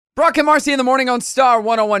Brock and Marci in the morning on Star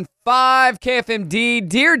 101.5 KFMD.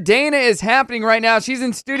 Dear Dana is happening right now. She's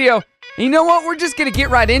in studio. And you know what? We're just going to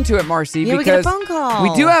get right into it, Marci. Yeah, because we got a phone call.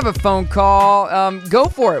 We do have a phone call. Go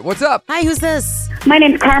for it. What's up? Hi, who's this? My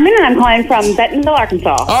name's Carmen, and I'm calling from Bentonville,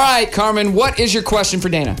 Arkansas. All right, Carmen, what is your question for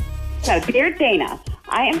Dana? So, dear Dana,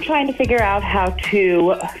 I am trying to figure out how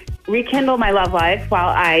to rekindle my love life while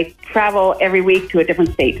I travel every week to a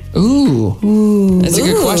different state. Ooh. That's a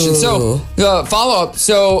good question. So, follow up.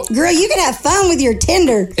 So, Girl, you can have fun with your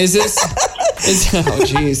Tinder. is this... oh,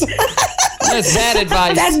 jeez. That's bad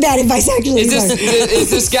advice. That's bad advice, actually.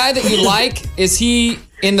 Is this guy that you like, is he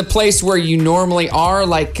in the place where you normally are,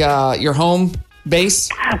 like your home base?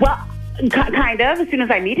 Well, kind of. As soon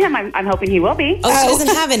as I meet him, I'm hoping he will be. Oh, she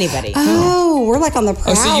doesn't have anybody. Oh, we're like on the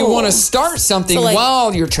prowl. Oh, so you want to start something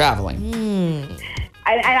while you're traveling.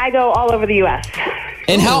 And I go all over the U.S.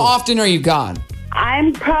 And how often are you gone?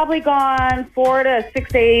 I'm probably gone 4 to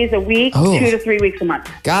 6 days a week, 2 to 3 weeks a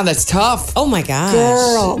month. God, that's tough. Oh, my gosh.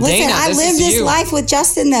 Girl, listen, Dana, I this lived is this you. life with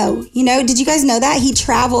Justin, though. You know, did you guys know that? He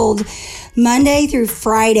traveled Monday through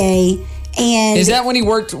Friday. And Is that when he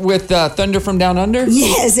worked with Thunder from Down Under?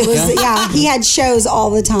 yes, it was. Yeah, he had shows all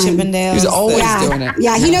the time. Chippendales. He was always Yeah, doing it.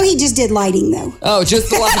 yeah. You know, he just did lighting though. Oh,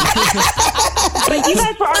 just like... But you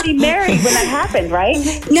guys were already married when that happened, right?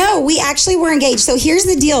 No, we actually were engaged. So here's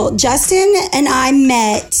the deal. Justin and I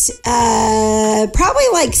met probably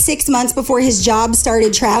like 6 months before his job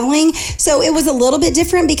started traveling. So it was a little bit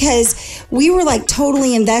different because we were like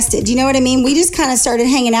totally invested. You know what I mean? We just kind of started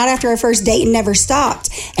hanging out after our first date and never stopped.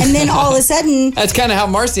 And then all of a sudden... That's kind of how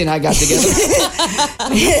Marci and I got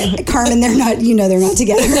together. Carmen, they're not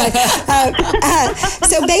together.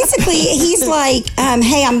 So basically, he's like,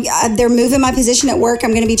 hey, they're moving my position at work. I'm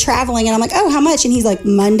going to be traveling. And I'm like, oh, how much? And he's like,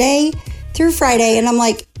 Monday through Friday. And I'm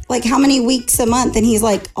like, how many weeks a month? And he's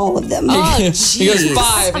like, all of them. Oh, He goes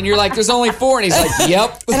 5, and you're like, there's only 4. And he's like,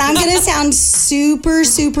 yep. And I'm going to sound super,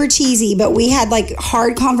 super cheesy, but we had like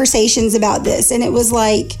hard conversations about this. And it was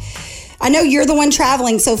like, I know you're the one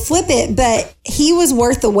traveling, so flip it, but he was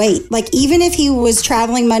worth the wait. Like, even if he was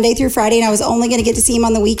traveling Monday through Friday and I was only going to get to see him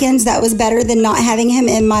on the weekends, that was better than not having him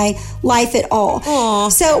in my life at all.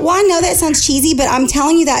 Aww. So, well, I know that sounds cheesy, but I'm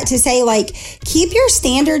telling you that to say, like, keep your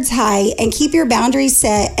standards high and keep your boundaries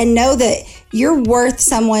set and know that you're worth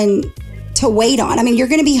someone to wait on. I mean, you're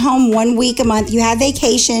going to be home 1 week a month. You have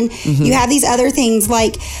vacation. Mm-hmm. You have these other things.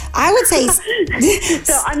 Like, I would say...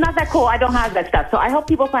 So I'm not that cool. I don't have that stuff. So I hope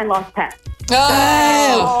people find lost pets.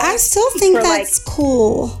 Oh. I still think For, that's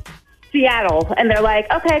cool. Seattle. And they're like,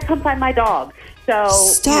 okay, come find my dog. So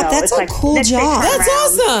Stop. That's it's a cool next day job. That's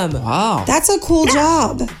turnaround. awesome. Wow. That's a cool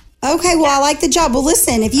job. Okay, well, I like the job. Well,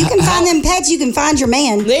 listen, if you can find them pets, you can find your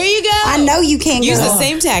man. There you go. I know you can. Use girl. the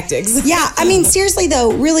same tactics. Yeah, I mean, seriously,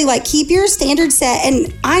 though, really, like, keep your standards set.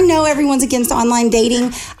 And I know everyone's against online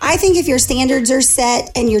dating. I think if your standards are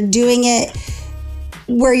set and you're doing it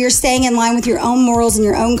where you're staying in line with your own morals and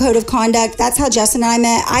your own code of conduct, that's how Justin and I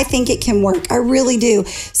met. I think it can work. I really do.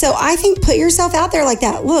 So I think put yourself out there like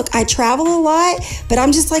that. Look, I travel a lot, but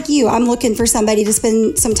I'm just like you. I'm looking for somebody to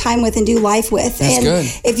spend some time with and do life with. That's and good.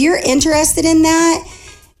 If you're interested in that,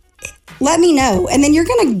 let me know. And then you're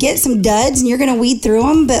going to get some duds and you're going to weed through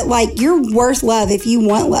them. But like, you're worth love if you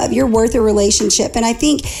want love. You're worth a relationship. And I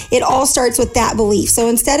think it all starts with that belief. So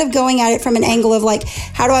instead of going at it from an angle of like,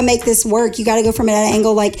 how do I make this work? You got to go from an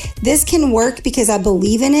angle like, this can work because I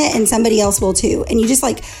believe in it and somebody else will too. And you just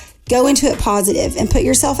like go into it positive and put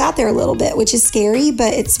yourself out there a little bit, which is scary,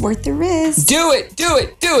 but it's worth the risk. Do it.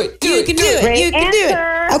 You can do it. Great You can do it.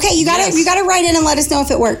 answer. Okay, you got to write in and let us know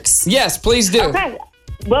if it works. Yes, please do. Okay,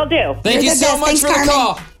 will do. Thank You're you the so best. much Thanks, for the Carmen.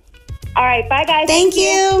 call. All right, bye, guys. Thank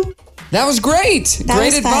you. That was great. That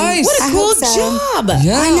Great was fun. advice. What a I cool hope so. job.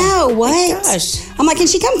 Yeah. I know. What? Gosh. I'm like, can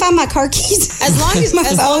she come find my car keys? As long as, My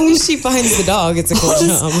as long as she finds the dog, it's a cool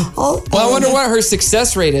job. Oh, Well, I wonder what her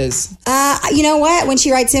success rate is. you know what? When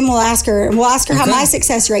she writes in, we'll ask her. And we'll ask her how my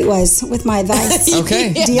success rate was with my advice.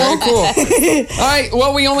 Okay. Deal? Very cool. All right.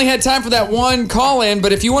 Well, we only had time for that one call in,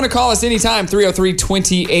 but if you want to call us anytime,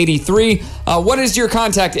 303-2083. What is your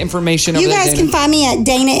contact information? You over there, guys Dana? can find me at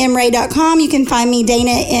danamray.com. You can find me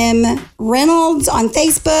Dana M. Reynolds on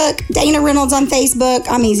Facebook. Dana Reynolds on Facebook.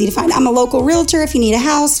 I'm easy to find. I'm a local realtor. If you need a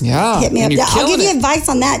house, Yeah, hit me and up. you're I'll give killing you it. advice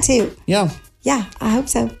on that too. Yeah. Yeah, I hope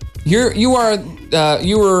so. You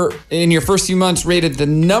were in your first few months rated the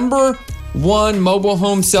number one mobile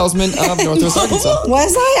home salesman of Northwest Arkansas.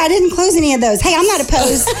 Was I? I didn't close any of those. Hey, I'm not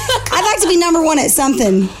opposed. I'd like to be number one at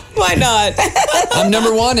something. Why not? I'm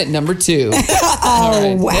number one at number 2.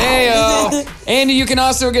 Oh, wow. Hey, and you can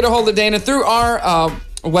also get a hold of Dana through our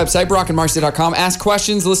website, brockandmarcy.com. Ask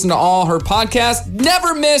questions, listen to all her podcasts.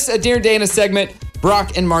 Never miss a Dear Dana segment,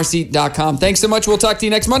 brockandmarcy.com. Thanks so much. We'll talk to you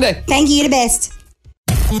next Monday. Thank you. You're the best.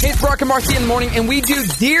 Hey, it's Brock and Marcy in the morning, and we do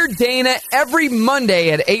Dear Dana every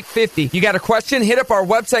Monday at 8:50. You got a question? Hit up our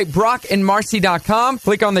website, brockandmarcy.com.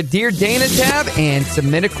 Click on the Dear Dana tab and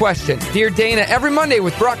submit a question. Dear Dana every Monday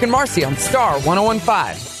with Brock and Marcy on Star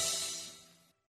 101.5.